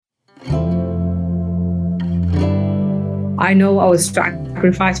I know I was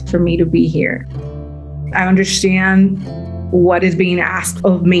sacrificed for me to be here. I understand what is being asked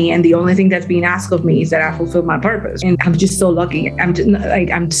of me, and the only thing that's being asked of me is that I fulfill my purpose. And I'm just so lucky.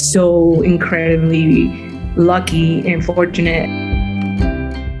 I'm so incredibly lucky and fortunate.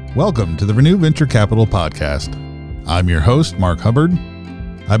 Welcome to the Renew Venture Capital Podcast. I'm your host, Mark Hubbard.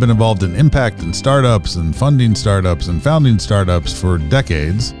 I've been involved in impact and startups and funding startups and founding startups for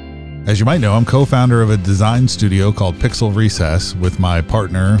decades. As you might know, I'm co-founder of a design studio called Pixel Recess with my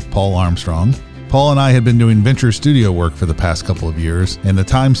partner, Paul Armstrong. Paul and I had been doing venture studio work for the past couple of years, and the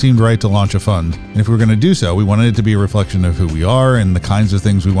time seemed right to launch a fund. And if we were going to do so, we wanted it to be a reflection of who we are and the kinds of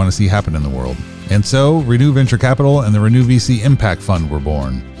things we want to see happen in the world. And so, Renew Venture Capital and the Renew VC Impact Fund were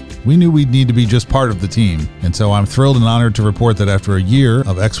born. We knew we'd need to be just part of the team, and so I'm thrilled and honored to report that after a year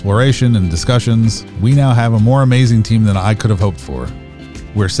of exploration and discussions, we now have a more amazing team than I could have hoped for.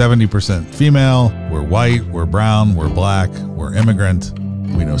 We're 70% female, we're white, we're brown, we're black, we're immigrant.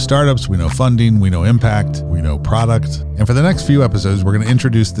 We know startups, we know funding, we know impact, we know product. And for the next few episodes, we're going to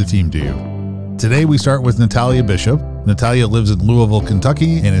introduce the team to you. Today, we start with Natalia Bishop. Natalia lives in Louisville,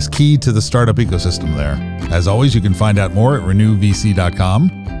 Kentucky, and is key to the startup ecosystem there. As always, you can find out more at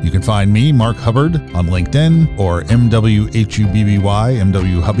renewvc.com. You can find me, Mark Hubbard, on LinkedIn, or MWHUBBY,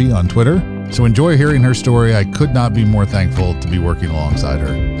 MWHubby on Twitter. So enjoy hearing her story. I could not be more thankful to be working alongside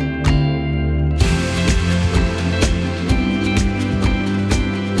her.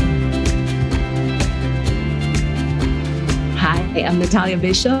 Hi, I'm Natalia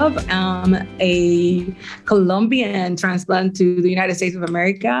Bishop. I'm a Colombian transplant to the United States of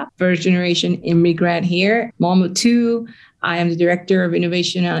America, first generation immigrant here, mom of two. I am the Director of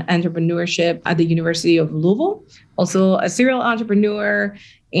Innovation and Entrepreneurship at the University of Louisville, also a serial entrepreneur,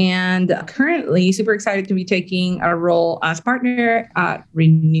 and currently super excited to be taking a role as partner at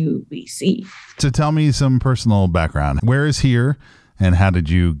Renew VC. So tell me some personal background. Where is here and how did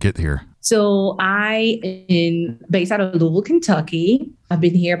you get here? So I am based out of Louisville, Kentucky. I've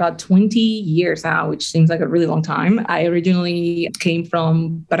been here about 20 years now, which seems like a really long time. I originally came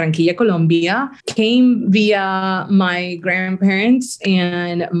from Barranquilla, Colombia, came via my grandparents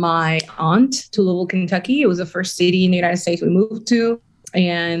and my aunt to Louisville, Kentucky. It was the first city in the United States we moved to.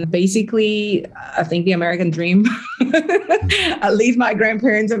 And basically, I think the American dream, at least my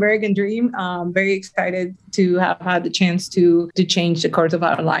grandparents' American dream. Very excited to have had the chance to change the course of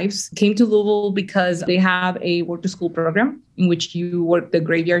our lives. Came to Louisville because they have a work to school program in which you work the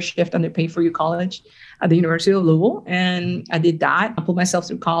graveyard shift and they pay for your college at the University of Louisville. And I did that. I put myself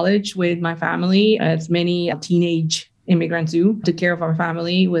through college with my family, as many teenage immigrants do. Took care of our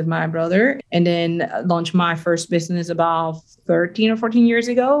family with my brother, and then launched my first business about 13 or 14 years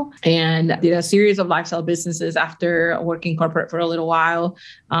ago, and did a series of lifestyle businesses after working corporate for a little while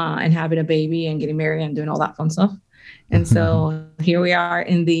and having a baby and getting married and doing all that fun stuff. And so here we are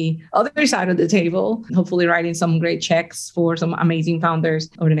in the other side of the table, hopefully writing some great checks for some amazing founders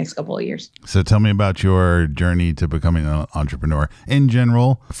over the next couple of years. So tell me about your journey to becoming an entrepreneur. In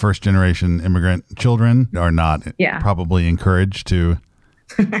general, first generation immigrant children are not probably encouraged to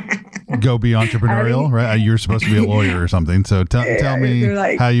go be entrepreneurial, right? You're supposed to be a lawyer or something. So tell me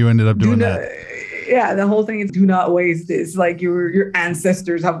how you ended up doing that. Yeah, the whole thing is do not waste this. Like your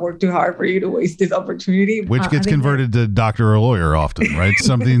ancestors have worked too hard for you to waste this opportunity. Which gets converted to doctor or lawyer often, right?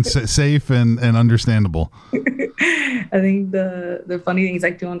 Something safe and understandable. I think the funny thing is,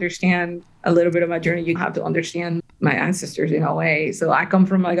 like, to understand a little bit of my journey, you have to understand my ancestors in a way. So I come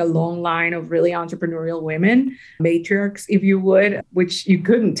from like a long line of really entrepreneurial women, matriarchs, if you would, which you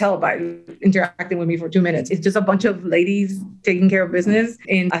couldn't tell by interacting with me for 2 minutes. It's just a bunch of ladies taking care of business.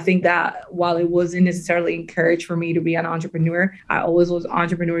 And I think that while it wasn't necessarily encouraged for me to be an entrepreneur, I always was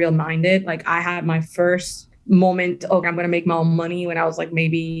entrepreneurial minded. Like, I had my first moment of I'm going to make my own money when I was like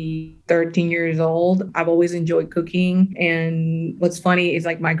maybe 13 years old. I've always enjoyed cooking. And what's funny is,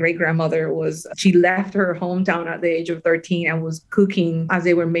 like, my great grandmother she left her hometown at the age of 13 and was cooking as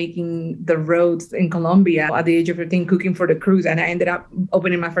they were making the roads in Colombia at the age of 13, cooking for the crews. And I ended up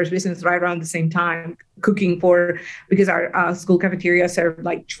opening my first business right around the same time, cooking because our school cafeteria served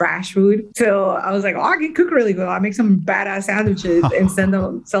like trash food. So I was like, I can cook really good. I'll make some badass sandwiches and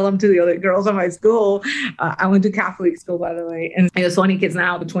sell them to the other girls at my school. I went to Catholic school, by the way. And it was funny, kids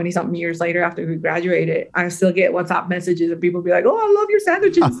now, the 20 something years later after we graduated, I still get WhatsApp messages and people be like, oh, I love your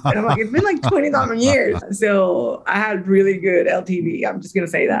sandwiches. And I'm like, it's been like 20 something years. So I had really good LTV. I'm just going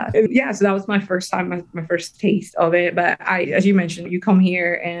to say that. And yeah. So that was my first time, my first taste of it. But as you mentioned, you come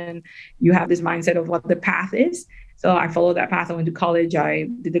here and you have this mindset of what the path is. So I followed that path. I went to college. I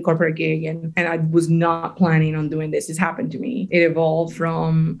did the corporate gig, and I was not planning on doing this. This happened to me. It evolved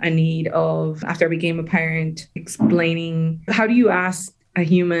from a need of, after I became a parent, explaining, how do you ask a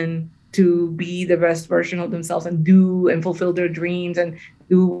human to be the best version of themselves and do and fulfill their dreams and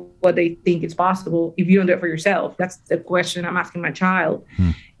do what they think is possible if you don't do it for yourself? That's the question I'm asking my child.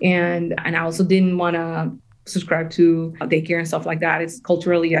 And I also didn't want to subscribe to daycare and stuff like that. It's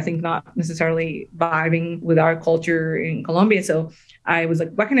culturally, I think, not necessarily vibing with our culture in Colombia. So I was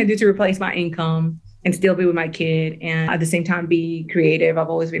like, what can I do to replace my income and still be with my kid and at the same time be creative? I've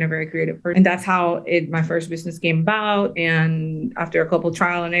always been a very creative person. And that's how my first business came about. And after a couple of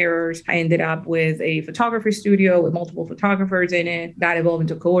trial and errors, I ended up with a photography studio with multiple photographers in it. That evolved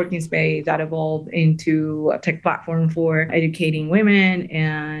into a co-working space. That evolved into a tech platform for educating women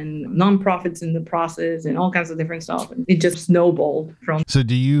and nonprofits in the process and all kinds of different stuff. And it just snowballed from. So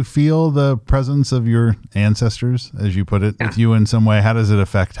do you feel the presence of your ancestors, as you put it, with you in some way? How does it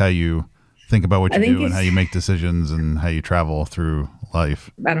affect how you think about what you do and how you make decisions and how you travel through life?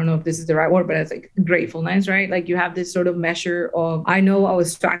 I don't know if this is the right word, but it's like gratefulness, right? Like you have this sort of measure of, I know I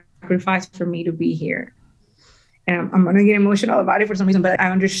was sacrificed for me to be here. And I'm going to get emotional about it for some reason, but I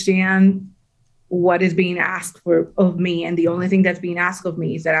understand what is being asked of me. And the only thing that's being asked of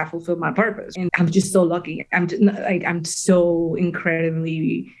me is that I fulfill my purpose. And I'm just so lucky. I'm so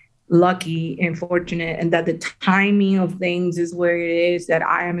incredibly lucky and fortunate, and that the timing of things is where it is, that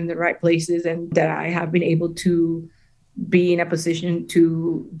I am in the right places and that I have been able to be in a position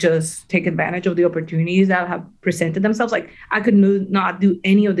to just take advantage of the opportunities that have presented themselves. Like I could not do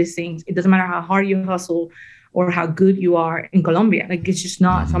any of these things. It doesn't matter how hard you hustle or how good you are in Colombia. Like it's just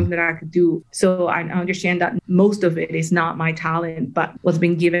not something that I could do. So I understand that most of it is not my talent, but what's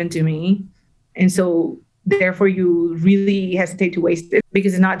been given to me. And so therefore, you really hesitate to waste it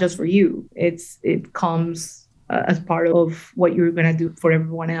because it's not just for you. It comes as part of what you're going to do for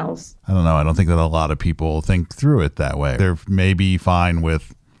everyone else. I don't know. I don't think that a lot of people think through it that way. They're maybe fine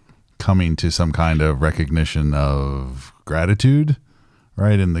with coming to some kind of recognition of gratitude,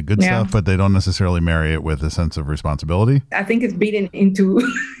 right, and the good stuff, but they don't necessarily marry it with a sense of responsibility. I think it's beaten into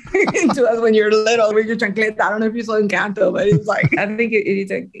us when you're little, when you're chancleta. I don't know if you saw Encanto, but it's like, I think it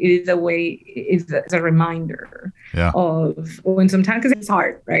is a way, it's a reminder of when sometimes, because it's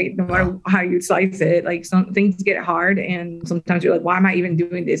hard, right? No matter how you slice it, like some things get hard, and sometimes you're like, why am I even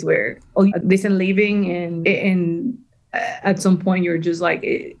doing this? Where this and leaving, and at some point you're just like,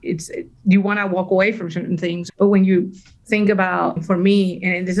 you want to walk away from certain things. But when you think about, for me,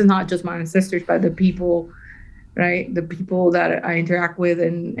 and this is not just my ancestors, but the people, right? The people that I interact with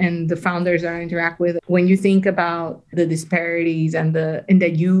and the founders that I interact with, when you think about the disparities and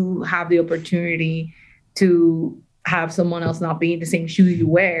that you have the opportunity to have someone else not be in the same shoes you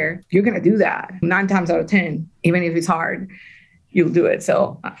wear, you're going to do that 9 times out of 10, even if it's hard, you'll do it.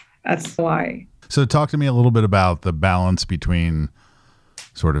 So that's why. So talk to me a little bit about the balance between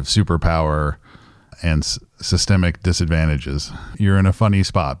sort of superpower and systemic disadvantages. You're in a funny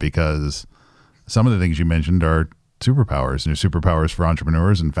spot because some of the things you mentioned are superpowers, and superpowers for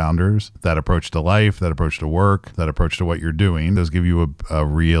entrepreneurs and founders. That approach to life, that approach to work, that approach to what you're doing, those give you a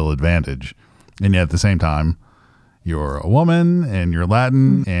real advantage. And yet at the same time, you're a woman and you're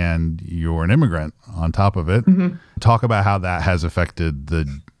Latin and you're an immigrant on top of it. Talk about how that has affected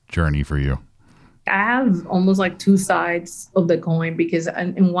the journey for you. I have almost like 2 sides of the coin, because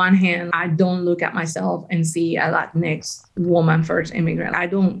in one hand, I don't look at myself and see a Latinx woman first immigrant. I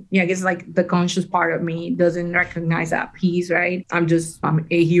guess like the conscious part of me doesn't recognize that piece, right? I'm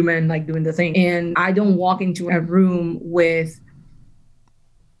a human, like doing the thing. And I don't walk into a room with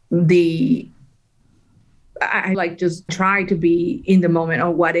I like just try to be in the moment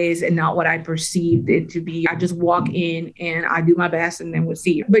of what is and not what I perceived it to be. I just walk in and I do my best, and then we'll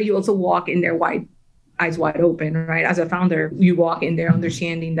see. But you also walk in there eyes wide open, right? As a founder, you walk in there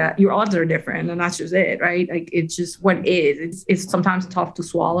understanding that your odds are different, and that's just it, right? Like it's just what is. It's sometimes tough to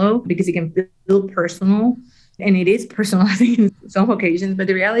swallow because it can feel personal. And it is personal, I think, in some occasions, but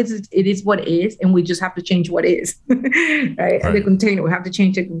the reality is it is what is, and we just have to change what is, right? The container, we have to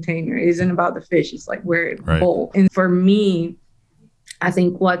change the container. It isn't about the fish. It's like where it's full. And for me, I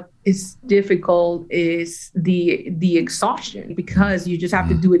think what is difficult is the exhaustion, because you just have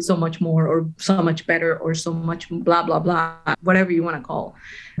to do it so much more or so much better or so much blah, blah, blah, whatever you want to call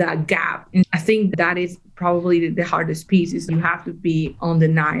that gap. And I think that is probably the hardest piece, is you have to be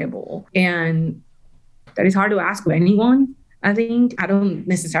undeniable. And that is hard to ask of anyone. I think I don't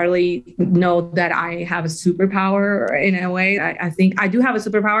necessarily know that I have a superpower in a way. I think I do have a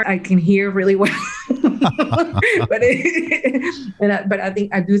superpower. I can hear really well. but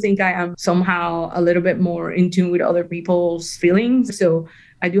I do think I am somehow a little bit more in tune with other people's feelings. So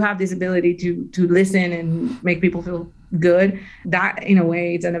I do have this ability to listen and make people feel good. That in a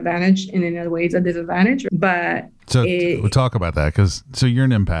way it's an advantage, and in a way it's a disadvantage. But we'll talk about that because you're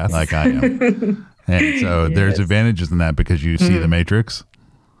an empath like I am. And so there's advantages in that because you see the matrix,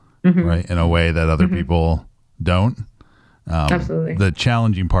 right, in a way that other people don't. Absolutely. The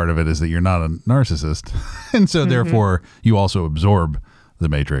challenging part of it is that you're not a narcissist. And so therefore you also absorb the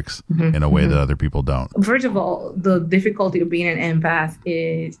matrix in a way that other people don't. First of all, the difficulty of being an empath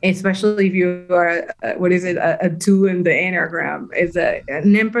is, especially if you are, a 2 in the Enneagram, is an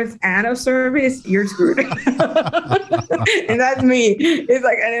empath and a service, you're screwed. And that's me. It's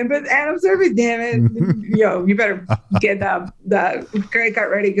like an empath and a service, damn it. You better get that credit card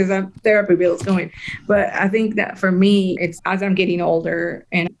ready because I'm therapy bills going. But I think that for me, it's as I'm getting older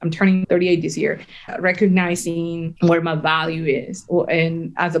and I'm turning 38 this year, recognizing where my value is and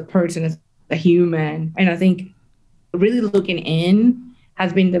as a person, as a human. And I think really looking in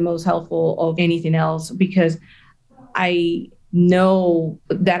has been the most helpful of anything else, because I know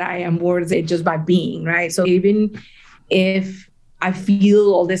that I am worth it just by being, right? So even if I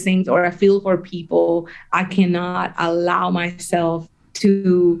feel all these things or I feel for people, I cannot allow myself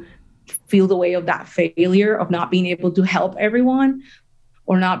to feel the way of that failure of not being able to help everyone,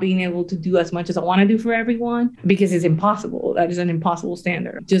 or not being able to do as much as I want to do for everyone, because it's impossible. That is an impossible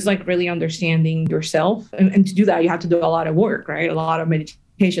standard. Just like really understanding yourself. And to do that, you have to do a lot of work, right? A lot of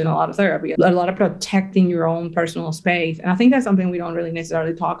meditation, a lot of therapy, a lot of protecting your own personal space. And I think that's something we don't really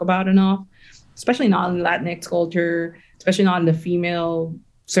necessarily talk about enough, especially not in Latinx culture, especially not in the female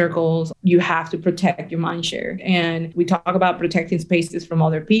circles. You have to protect your mind share. And we talk about protecting spaces from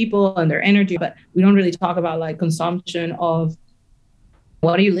other people and their energy, but we don't really talk about like consumption of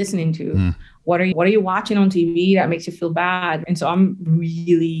what are you listening to? What are you watching on TV that makes you feel bad? And so I'm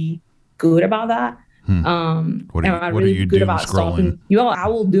really good about that. What are you doom scrolling? I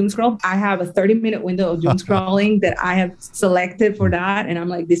will doom scroll. I have a 30-minute window of doom scrolling that I have selected for that. And I'm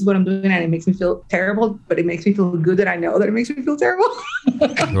like, this is what I'm doing. And it makes me feel terrible, but it makes me feel good that I know that it makes me feel terrible.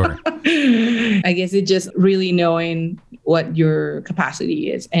 Sure. I guess it's just really knowing what your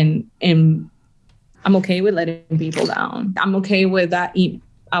capacity is. And I'm okay with letting people down. I'm okay with that.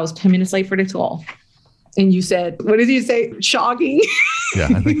 I was 10 minutes late for the call. And you said, what did you say? Shocking. Yeah,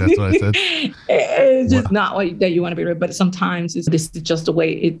 I think that's what I said. It's just not what that you want to be, but sometimes this is just the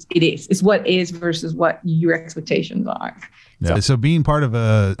way it is. It's what is versus what your expectations are. Yeah. So being part of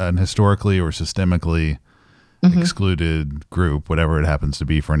an historically or systemically excluded group, whatever it happens to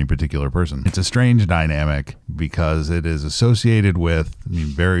be for any particular person, it's a strange dynamic because it is associated with,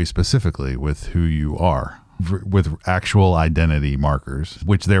 very specifically with who you are, with actual identity markers,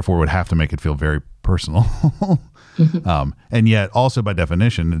 which therefore would have to make it feel very personal. And yet also by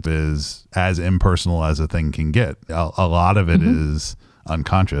definition, it is as impersonal as a thing can get. A lot of it is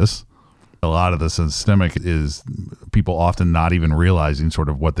unconscious. A lot of the systemic is people often not even realizing sort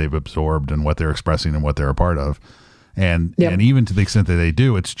of what they've absorbed and what they're expressing and what they're a part of. And even to the extent that they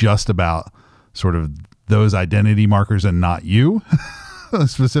do, it's just about sort of those identity markers and not you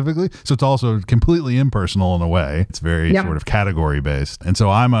specifically. So it's also completely impersonal in a way. It's very sort of category based. And so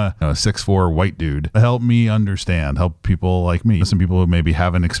I'm a 6'4" white dude. Help me understand, help people like me, some people who maybe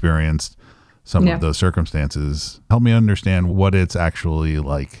haven't experienced some of those circumstances. Help me understand what it's actually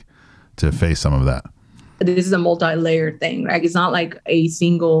like to face some of that. This is a multi-layered thing, right? It's not like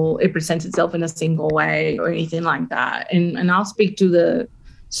it presents itself in a single way or anything like that. And I'll speak to the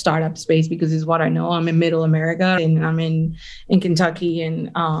startup space because it's what I know. I'm in middle America and I'm in Kentucky and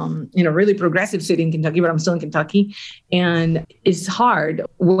in a really progressive city in Kentucky, but I'm still in Kentucky. And it's hard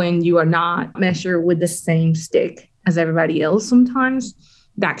when you are not measured with the same stick as everybody else sometimes.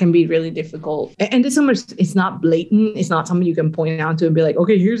 That can be really difficult. And it's not blatant. It's not something you can point out to and be like,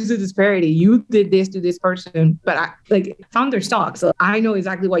 okay, here's the disparity. You did this to this person, but I found their stock. So I know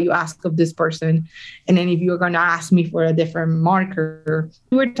exactly what you ask of this person. And then if you're going to ask me for a different marker,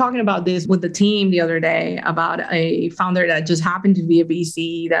 we were talking about this with the team the other day about a founder that just happened to be a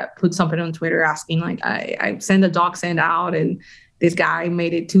VC that put something on Twitter asking like, I sent a doc send out and this guy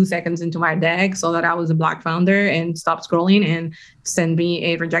made it 2 seconds into my deck so that I was a Black founder and stopped scrolling. And send me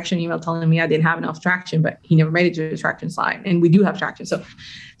a rejection email telling me I didn't have enough traction, but he never made it to the traction slide. And we do have traction. So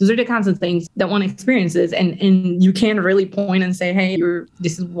those are the kinds of things that one experiences. And you can't really point and say, hey,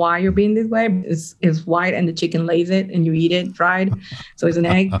 this is why you're being this way. It's white and the chicken lays it and you eat it fried. So it's an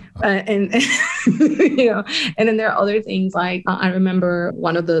egg. And then there are other things like I remember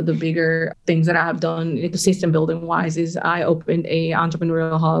one of the bigger things that I have done ecosystem building wise is I opened a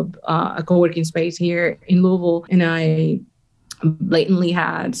entrepreneurial hub, a co-working space here in Louisville. And I blatantly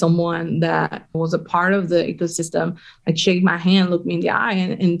had someone that was a part of the ecosystem like shake my hand, look me in the eye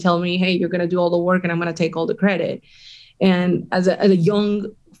and tell me, hey, you're going to do all the work and I'm going to take all the credit. And as a young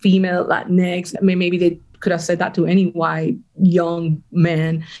female Latinx, I mean, maybe they could have said that to any white young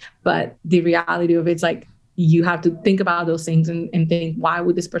man, but the reality of it's like, you have to think about those things and think, why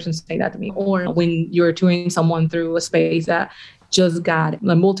would this person say that to me? Or when you're touring someone through a space that just got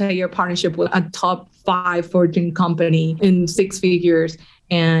a multi-year partnership with a top 5 Fortune company in 6 figures.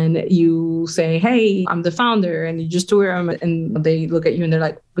 And you say, hey, I'm the founder, and you just tour them and they look at you and they're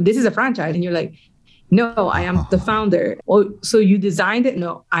like, but this is a franchise. And you're like, no, I am the founder. Oh, so you designed it?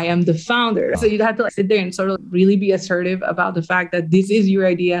 No, I am the founder. So you'd have to sit there and sort of really be assertive about the fact that this is your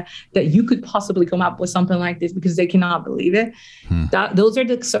idea, that you could possibly come up with something like this because they cannot believe it. Those are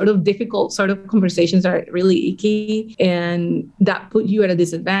the sort of difficult sort of conversations that are really icky. And that put you at a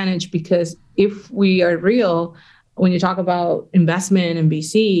disadvantage because if we are real, when you talk about investment in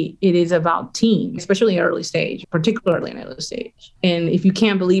VC, it is about team, especially in early stage, particularly in early stage. And if you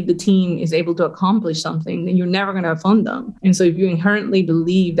can't believe the team is able to accomplish something, then you're never going to fund them. And so if you inherently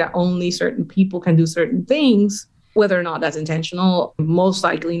believe that only certain people can do certain things, whether or not that's intentional, most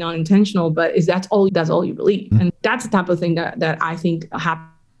likely not intentional, but that's all you believe. And that's the type of thing that I think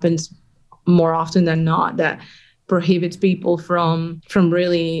happens more often than not, that prohibits people from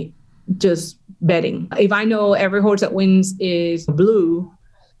really just betting. If I know every horse that wins is blue,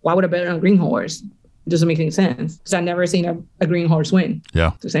 why would I bet on a green horse? It doesn't make any sense because I've never seen a green horse win.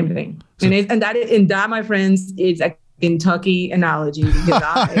 Yeah, it's the same thing. So, and that, my friends, is a Kentucky analogy. Because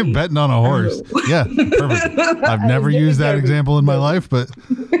I'm betting on a horse. Yeah, perfect. I've never used that example in my life, but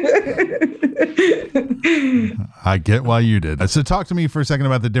I get why you did. So talk to me for a second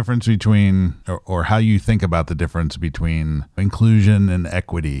about the difference between, or how you think about the difference between inclusion and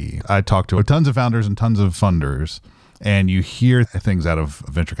equity. I talk to tons of founders and tons of funders, and you hear things out of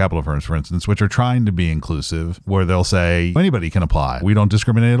venture capital firms, for instance, which are trying to be inclusive, where they'll say anybody can apply. We don't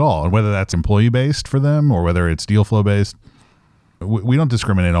discriminate at all. And whether that's employee-based for them or whether it's deal flow-based, we don't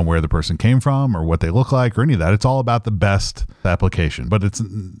discriminate on where the person came from or what they look like or any of that. It's all about the best application, but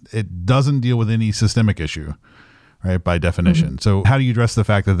it doesn't deal with any systemic issue, right? By definition. So how do you address the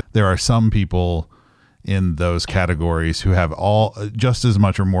fact that there are some people in those categories who have all just as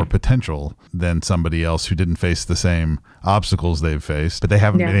much or more potential than somebody else who didn't face the same obstacles they've faced, but they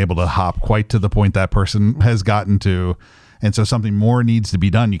haven't been able to hop quite to the point that person has gotten to. And so something more needs to be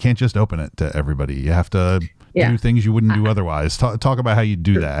done. You can't just open it to everybody. You have to do things you wouldn't do otherwise. Talk about how you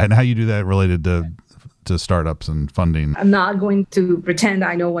do that and how you do that related to startups and funding. I'm not going to pretend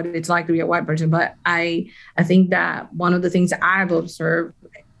I know what it's like to be a white person, but I think that one of the things that I've observed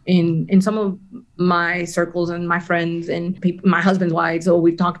in some of my circles and my friends and people, my husband's wife, so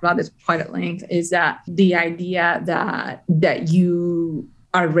we've talked about this quite at length, is that the idea that you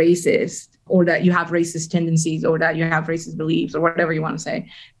are racist or that you have racist tendencies or that you have racist beliefs or whatever you want to say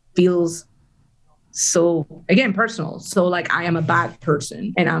feels so, again, personal. So like, I am a bad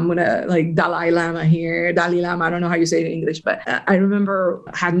person and I'm gonna like Dalai Lama, I don't know how you say it in English, but I remember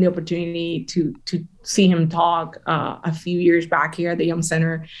having the opportunity to see him talk a few years back here at the Young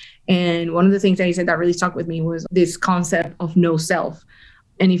Center. And one of the things that he said that really stuck with me was this concept of no self.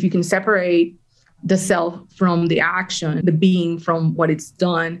 And if you can separate the self from the action, the being from what it's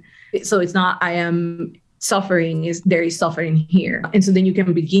done, so it's not I am suffering, is there is suffering here. And so then you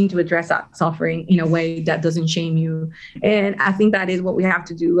can begin to address that suffering in a way that doesn't shame you. And I think that is what we have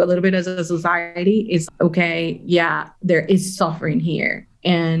to do a little bit as a society is, okay, yeah, there is suffering here.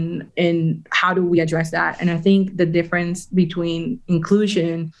 And how do we address that? And I think the difference between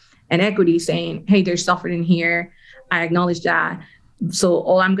inclusion and equity, saying, hey, there's suffering here, I acknowledge that. So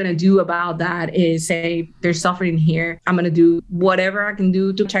all I'm going to do about that is say, there's suffering here. I'm going to do whatever I can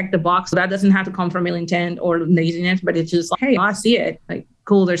do to check the box. So that doesn't have to come from ill intent or laziness, but it's just like, hey, I see it. Like,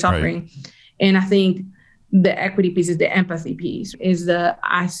 cool, they're suffering. Right. And I think the equity piece is the empathy piece, is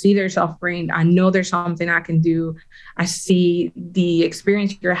I see their suffering. I know there's something I can do. I see the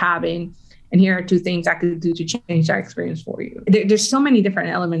experience you're having. And here are 2 things I could do to change that experience for you. There's so many different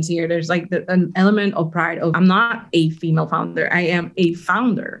elements here. There's like an element of pride of I'm not a female founder. I am a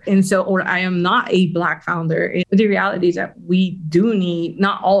founder. And so, or I am not a Black founder. The reality is that we do need,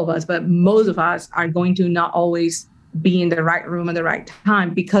 not all of us, but most of us are going to not always be in the right room at the right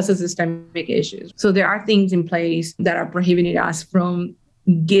time because of systemic issues. So there are things in place that are prohibiting us from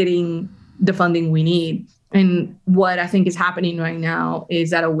getting the funding we need. And what I think is happening right now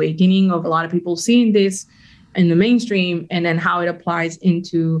is that awakening of a lot of people seeing this in the mainstream and then how it applies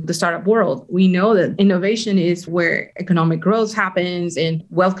into the startup world. We know that innovation is where economic growth happens and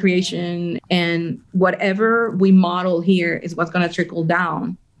wealth creation, and whatever we model here is what's going to trickle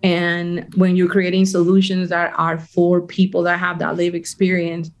down. And when you're creating solutions that are for people that have that lived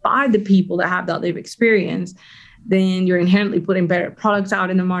experience by the people that have that lived experience, then you're inherently putting better products out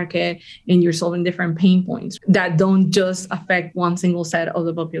in the market and you're solving different pain points that don't just affect one single set of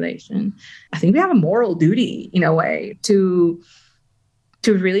the population. I think we have a moral duty in a way to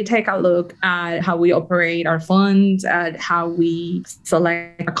really take a look at how we operate our funds, at how we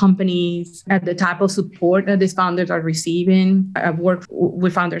select our companies, at the type of support that these founders are receiving. I've worked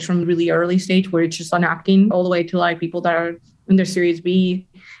with founders from really early stage where it's just a napkin all the way to like people that are in their Series B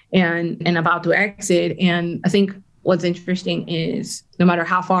and about to exit. And I think what's interesting is no matter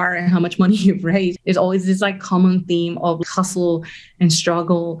how far and how much money you've raised, there's always this like common theme of hustle and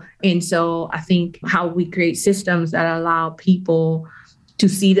struggle. And so I think how we create systems that allow people to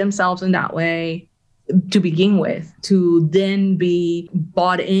see themselves in that way to begin with, to then be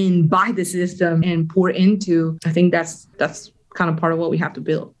bought in by the system and poured into, I think that's kind of part of what we have to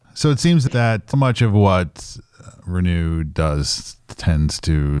build. So it seems that so much of what Renew does tends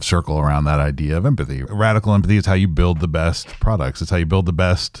to circle around that idea of empathy. Radical empathy is how you build the best products. It's how you build the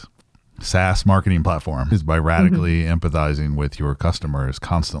best SaaS marketing platform, is by radically empathizing with your customers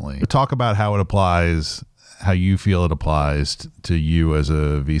constantly. Talk about how it applies, how you feel it applies to you as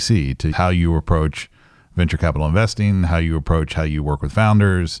a VC, to how you approach venture capital investing, how you work with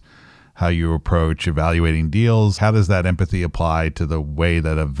founders, how you approach evaluating deals. How does that empathy apply to the way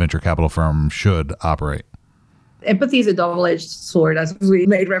that a venture capital firm should operate? Empathy is a double-edged sword, as we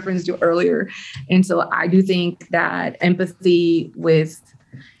made reference to earlier. And so I do think that empathy with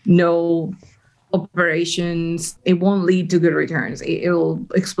no operations, it won't lead to good returns. It will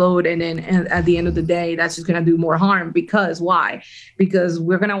explode. And then at the end of the day, that's just going to do more harm. Because why? Because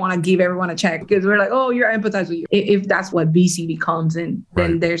we're going to want to give everyone a check because we're like, oh, you're empathizing with you. If that's what VC becomes, and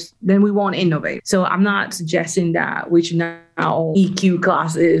then we won't innovate. So I'm not suggesting that we should now EQ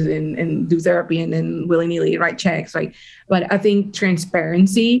classes and do therapy and then willy-nilly write checks. But I think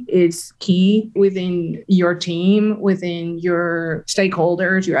transparency is key within your team, within your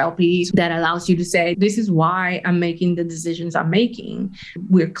stakeholders, your LPs, that allows you to say, this is why I'm making the decisions I'm making.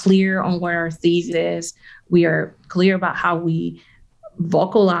 We're clear on what our thesis is. We are clear about how we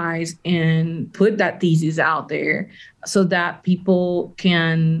vocalize and put that thesis out there so that people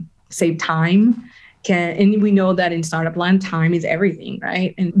can save time. And we know that in startup land, time is everything,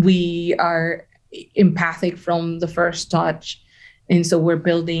 right? And we are empathic from the first touch. And so we're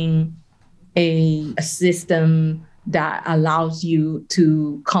building a system that allows you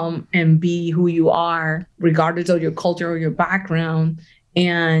to come and be who you are, regardless of your culture or your background,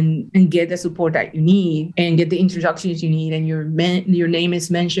 and get the support that you need and get the introductions you need. And your name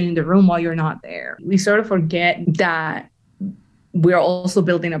is mentioned in the room while you're not there. We sort of forget that we're also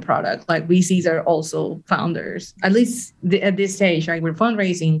building a product. Like VCs are also founders, at least at this stage, right? We're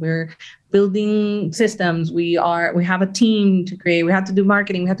fundraising, we're building systems. We have a team to create. We have to do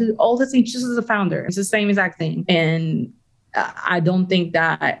marketing. We have to do all the things just as a founder. It's the same exact thing. And I don't think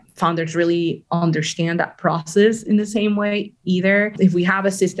that founders really understand that process in the same way either. If we have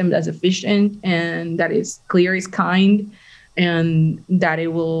a system that's efficient and that is clear, is kind, and that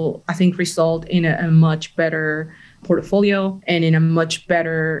it will, I think, result in a much better portfolio and in a much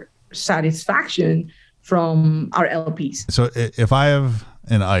better satisfaction from our LPs. So if I have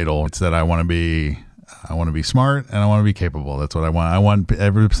an idol, it's that I want to be smart and I want to be capable. That's what I want. I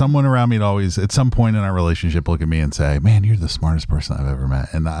want someone around me to always, at some point in our relationship, look at me and say, "Man, you're the smartest person I've ever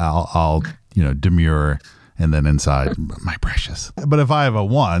met." And I'll demur, and then inside, "My precious." But if I have a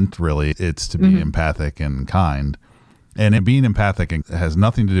want, really, it's to be empathic and kind. And being empathic has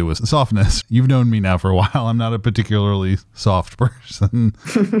nothing to do with softness. You've known me now for a while. I'm not a particularly soft person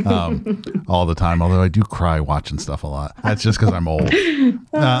all the time, although I do cry watching stuff a lot. That's just because I'm old.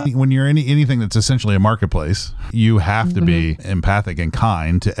 When you're anything that's essentially a marketplace, you have to be empathic and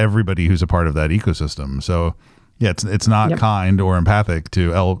kind to everybody who's a part of that ecosystem. So, yeah, it's not kind or empathic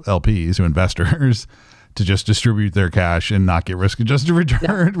to LPs, to investors, to just distribute their cash and not get risk-adjusted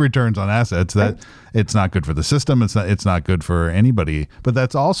returns on assets. That it's not good for the system. It's not good for anybody. But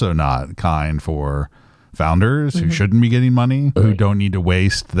that's also not kind for founders who shouldn't be getting money, who don't need to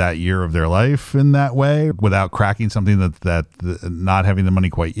waste that year of their life in that way without cracking something that not having the money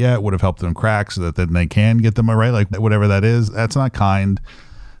quite yet would have helped them crack, so that then they can get them right. Like whatever that is, that's not kind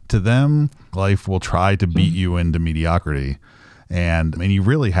to them. Life will try to beat you into mediocrity. And you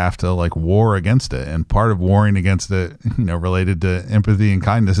really have to like war against it. And part of warring against it, related to empathy and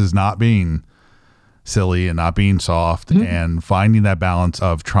kindness, is not being silly and not being soft and finding that balance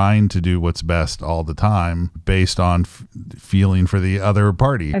of trying to do what's best all the time based on feeling for the other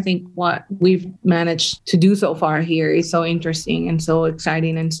party. I think what we've managed to do so far here is so interesting and so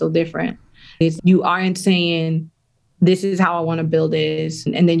exciting and so different. You aren't saying, this is how I want to build this,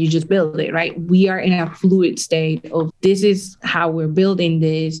 and then you just build it, right? We are in a fluid state of, this is how we're building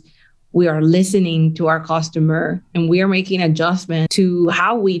this. We are listening to our customer, and we are making adjustments to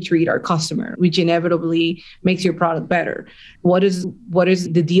how we treat our customer, which inevitably makes your product better. What is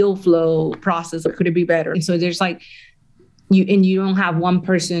the deal flow process? Or could it be better? And so there's like, you don't have one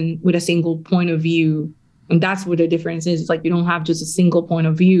person with a single point of view. And that's what the difference is. It's like, you don't have just a single point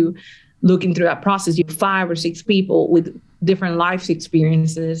of view looking through that process. You have 5 or 6 people with different life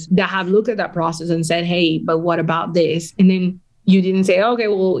experiences that have looked at that process and said, hey, but what about this? And then you didn't say, okay,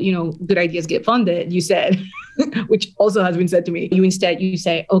 well, good ideas get funded. You said, which also has been said to me. You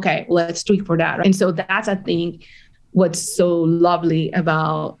say, okay, well, let's tweak for that. And so that's, I think, what's so lovely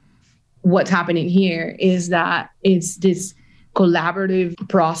about what's happening here is that it's this collaborative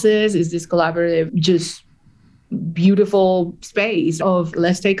process, is this collaborative, just beautiful space of,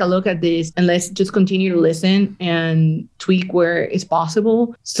 let's take a look at this and let's just continue to listen and tweak where it's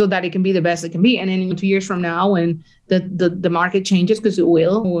possible so that it can be the best it can be. And then in 2 years from now, when the market changes, because it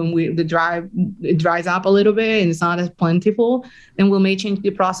will, when it dries up a little bit and it's not as plentiful, then we may change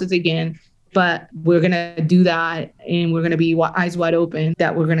the process again. But we're going to do that, and we're going to be eyes wide open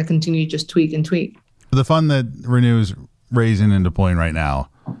that we're going to continue to just tweak and tweak. The fund that Renew is raising and deploying right now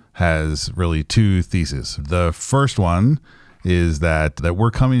has really 2 theses. The first one is that we're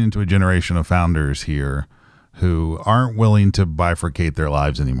coming into a generation of founders here who aren't willing to bifurcate their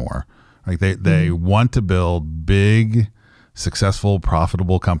lives anymore. Like they want to build big, successful,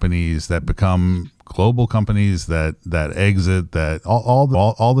 profitable companies that become global companies that exit, that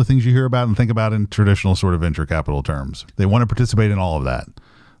all the things you hear about and think about in traditional sort of venture capital terms. They want to participate in all of that.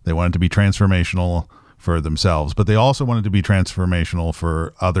 They want it to be transformational for themselves, but they also want it to be transformational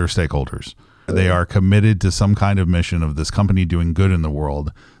for other stakeholders. They are committed to some kind of mission of this company doing good in the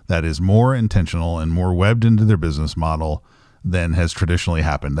world that is more intentional and more webbed into their business model than has traditionally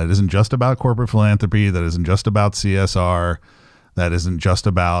happened. That isn't just about corporate philanthropy. That isn't just about CSR. That isn't just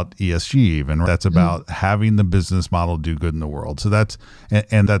about ESG even. That's about having the business model do good in the world. So that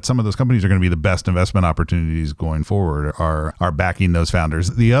some of those companies are going to be the best investment opportunities going forward are backing those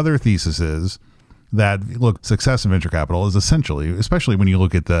founders. The other thesis is that, look, success in venture capital is essentially, especially when you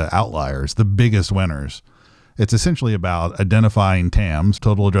look at the outliers, the biggest winners, it's essentially about identifying TAMs,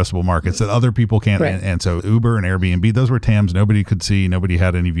 total addressable markets, that other people can't. Right. And so Uber and Airbnb, those were TAMs nobody could see, nobody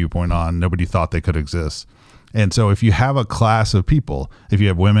had any viewpoint on, nobody thought they could exist. And so if you have a class of people, if you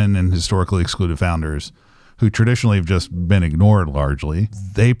have women and historically excluded founders who traditionally have just been ignored largely,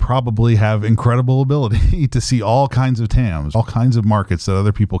 they probably have incredible ability to see all kinds of TAMs, all kinds of markets that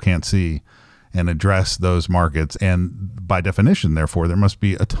other people can't see, and address those markets. And by definition, therefore, there must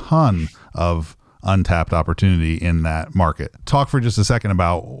be a ton of untapped opportunity in that market. Talk for just a second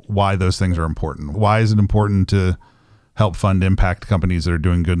about why those things are important. Why is it important to help fund impact companies that are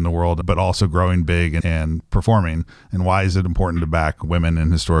doing good in the world, but also growing big and performing? And why is it important to back women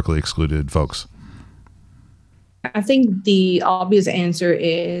and historically excluded folks? I think the obvious answer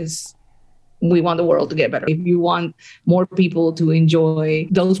is, we want the world to get better. If you want more people to enjoy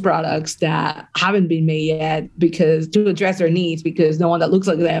those products that haven't been made yet, because to address their needs, because no one that looks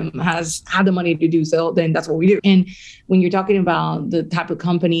like them has had the money to do so, then that's what we do. And when you're talking about the type of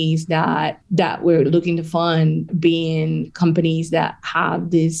companies that we're looking to fund, being companies that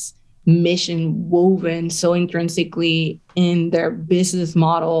have this mission woven so intrinsically in their business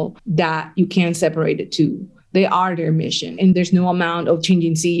model that you can't separate the two. They are their mission. And there's no amount of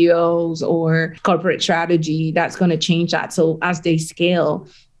changing CEOs or corporate strategy that's going to change that. So as they scale,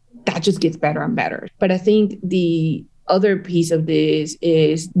 that just gets better and better. But I think the other piece of this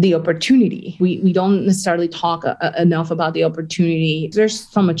is the opportunity. We don't necessarily talk enough about the opportunity. There's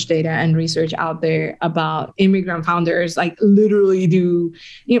so much data and research out there about immigrant founders, like literally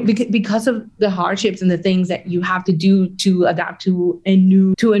because of the hardships and the things that you have to do to adapt to a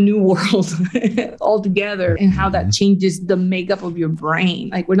new world altogether, and how that changes the makeup of your brain.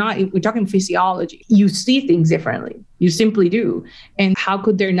 Like we're talking physiology. You see things differently. You simply do. And how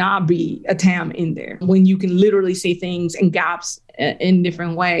could there not be a TAM in there when you can literally see things and gaps in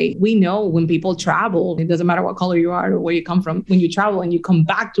different way? We know when people travel, it doesn't matter what color you are or where you come from, when you travel and you come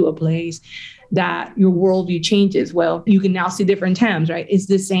back to a place, that your worldview changes. Well, you can now see different TAMs, right? It's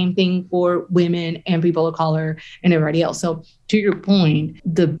the same thing for women and people of color and everybody else. So to your point,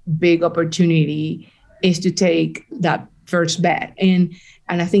 the big opportunity is to take that first bet. And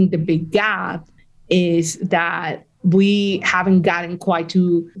I think the big gap is that we haven't gotten quite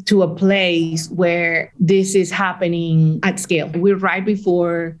to a place where this is happening at scale. We're right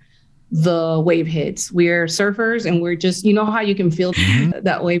before the wave hits. We're surfers and we're just, how you can feel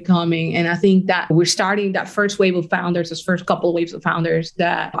that wave coming. And I think that we're starting that first wave of founders, those first couple of waves of founders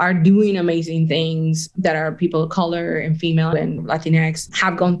that are doing amazing things, that are people of color and female and Latinx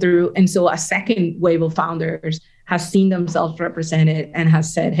have gone through. And so a second wave of founders has seen themselves represented and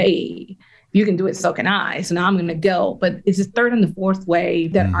has said, hey, you can do it, so can I. So now I'm going to go. But it's the third and the fourth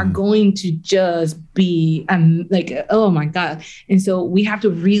wave that are going to just be like, oh my God. And so we have to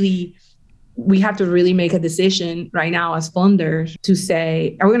really make a decision right now as funders to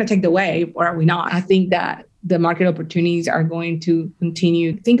say, are we going to take the wave or are we not? I think that the market opportunities are going to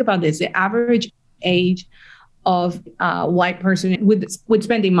continue. Think about this. The average age of a white person with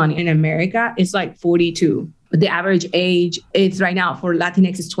spending money in America is like 42. But the average age is right now for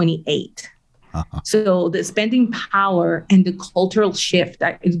Latinx is 28. So the spending power and the cultural shift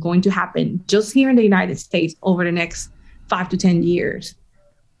that is going to happen just here in the United States over the next 5 to 10 years,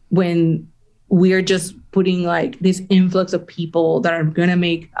 when we're just putting like this influx of people that are going to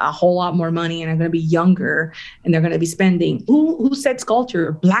make a whole lot more money and are going to be younger and they're going to be spending. Who sets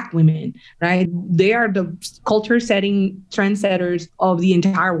culture? Black women, right? They are the culture setting trendsetters of the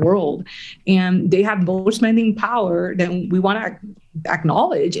entire world. And they have more spending power than we want to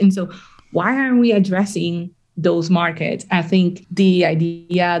acknowledge. And so why aren't we addressing those markets? I think the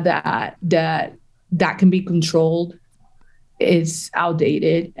idea that can be controlled is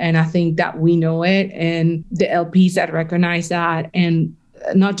outdated. And I think that we know it. And the LPs that recognize that, and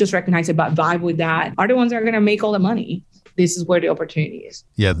not just recognize it, but vibe with that, are the ones that are going to make all the money. This is where the opportunity is.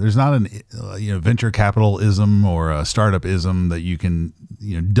 Yeah, there's not an venture capitalism or a startup-ism that you can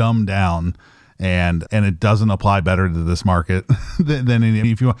dumb down. And it doesn't apply better to this market than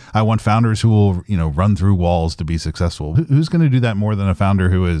if you. I want founders who will run through walls to be successful. Who's going to do that more than a founder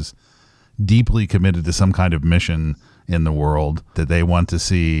who is deeply committed to some kind of mission in the world that they want to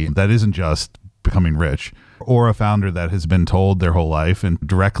see, that isn't just becoming rich, or a founder that has been told their whole life, and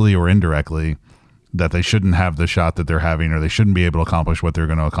directly or indirectly, that they shouldn't have the shot that they're having, or they shouldn't be able to accomplish what they're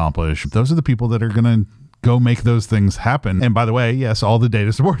going to accomplish. Those are the people that are going to go make those things happen. And by the way, yes, all the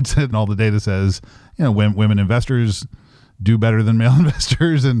data supports it, and all the data says, women investors do better than male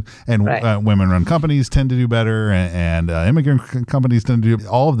investors, and right. Women-run companies tend to do better, and immigrant companies tend to do.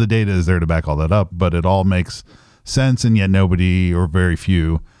 All of the data is there to back all that up, but it all makes sense, and yet nobody or very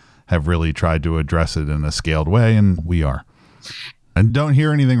few have really tried to address it in a scaled way, and we are. And don't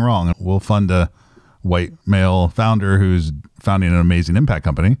hear anything wrong. We'll fund a white male founder who's founding an amazing impact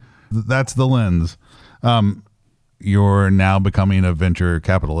company. That's the lens. You're now becoming a venture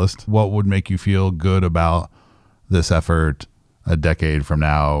capitalist. What would make you feel good about this effort a decade from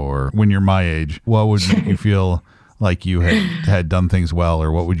now, or when you're my age? What would make you feel like you had done things well,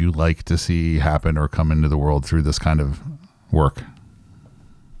 or what would you like to see happen or come into the world through this kind of work?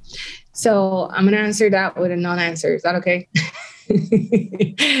 So I'm going to answer that with a non-answer. Is that okay?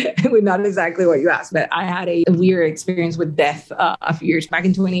 With not exactly what you asked, but I had a weird experience with death a few years back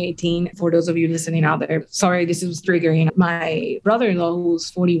in 2018. For those of you listening out there, sorry, this was triggering. My brother-in-law, who was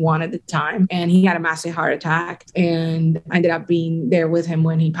 41 at the time, and he had a massive heart attack, and I ended up being there with him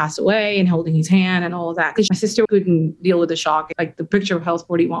when he passed away and holding his hand and all of that, because my sister couldn't deal with the shock. Like the picture of Health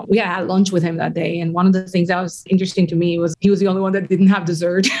 41. We had lunch with him that day, and one of the things that was interesting to me was he was the only one that didn't have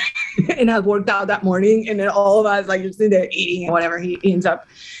dessert and had worked out that morning, and then all of us like just sitting there eating and whatever. He ends up,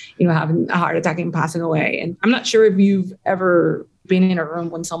 having a heart attack and passing away. And I'm not sure if you've ever been in a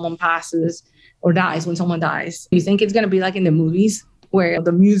room when someone passes or dies. When someone dies, you think it's going to be like in the movies where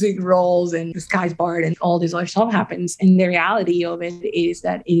the music rolls and the sky's barred and all this other stuff happens. And the reality of it is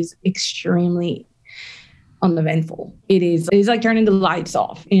that is extremely uneventful. It's like turning the lights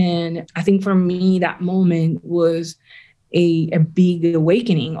off. And I think for me, that moment was a big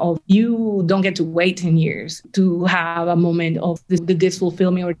awakening of you don't get to wait 10 years to have a moment of did this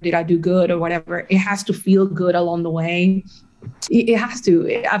fulfill me or did I do good or whatever. It has to feel good along the way. It has to,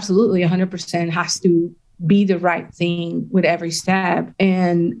 it absolutely 100% has to be the right thing with every step.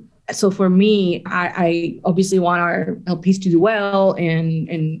 And so for me, I obviously want our LPs to do well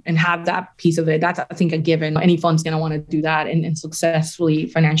and have that piece of it. That's, I think, a given. Any fund's going to want to do that and successfully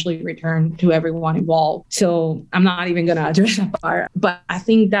financially return to everyone involved. So I'm not even going to address that part. But I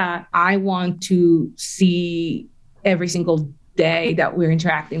think that I want to see every single day that we're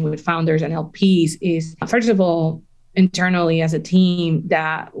interacting with founders and LPs is, first of all, internally as a team,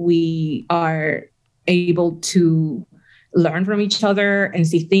 that we are able to learn from each other and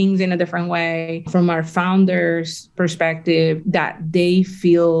see things in a different way. From our founders' perspective, that they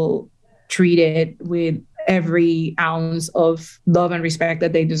feel treated with every ounce of love and respect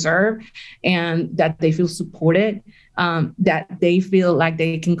that they deserve, and that they feel supported, that they feel like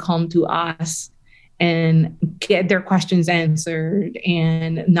they can come to us and get their questions answered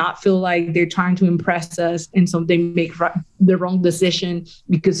and not feel like they're trying to impress us. And so they make the wrong decision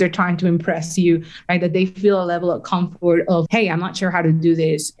because they're trying to impress you, right? That they feel a level of comfort of, hey, I'm not sure how to do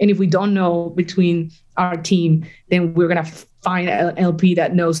this. And if we don't know between our team, then we're going to find an LP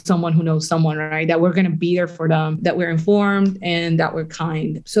that knows someone who knows someone, right? That we're going to be there for them, that we're informed and that we're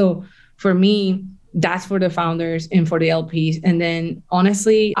kind. So for me, that's for the founders and for the LPs. And then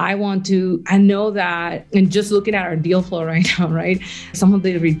honestly, I know that, and just looking at our deal flow right now, right? Some of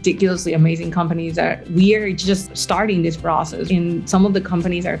the ridiculously amazing companies that we are just starting this process, and some of the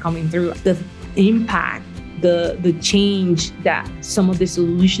companies that are coming through, the impact, the change that some of the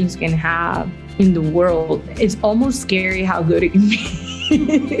solutions can have in the world, it's almost scary how good it can be.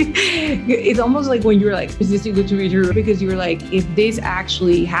 It's almost like when you're like, is this too good to be true? Because you're like, if this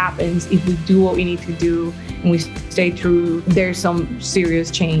actually happens, if we do what we need to do and we stay true, there's some serious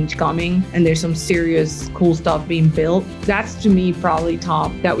change coming and there's some serious cool stuff being built. That's to me probably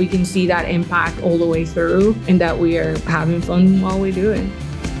top, that we can see that impact all the way through and that we are having fun while we do it.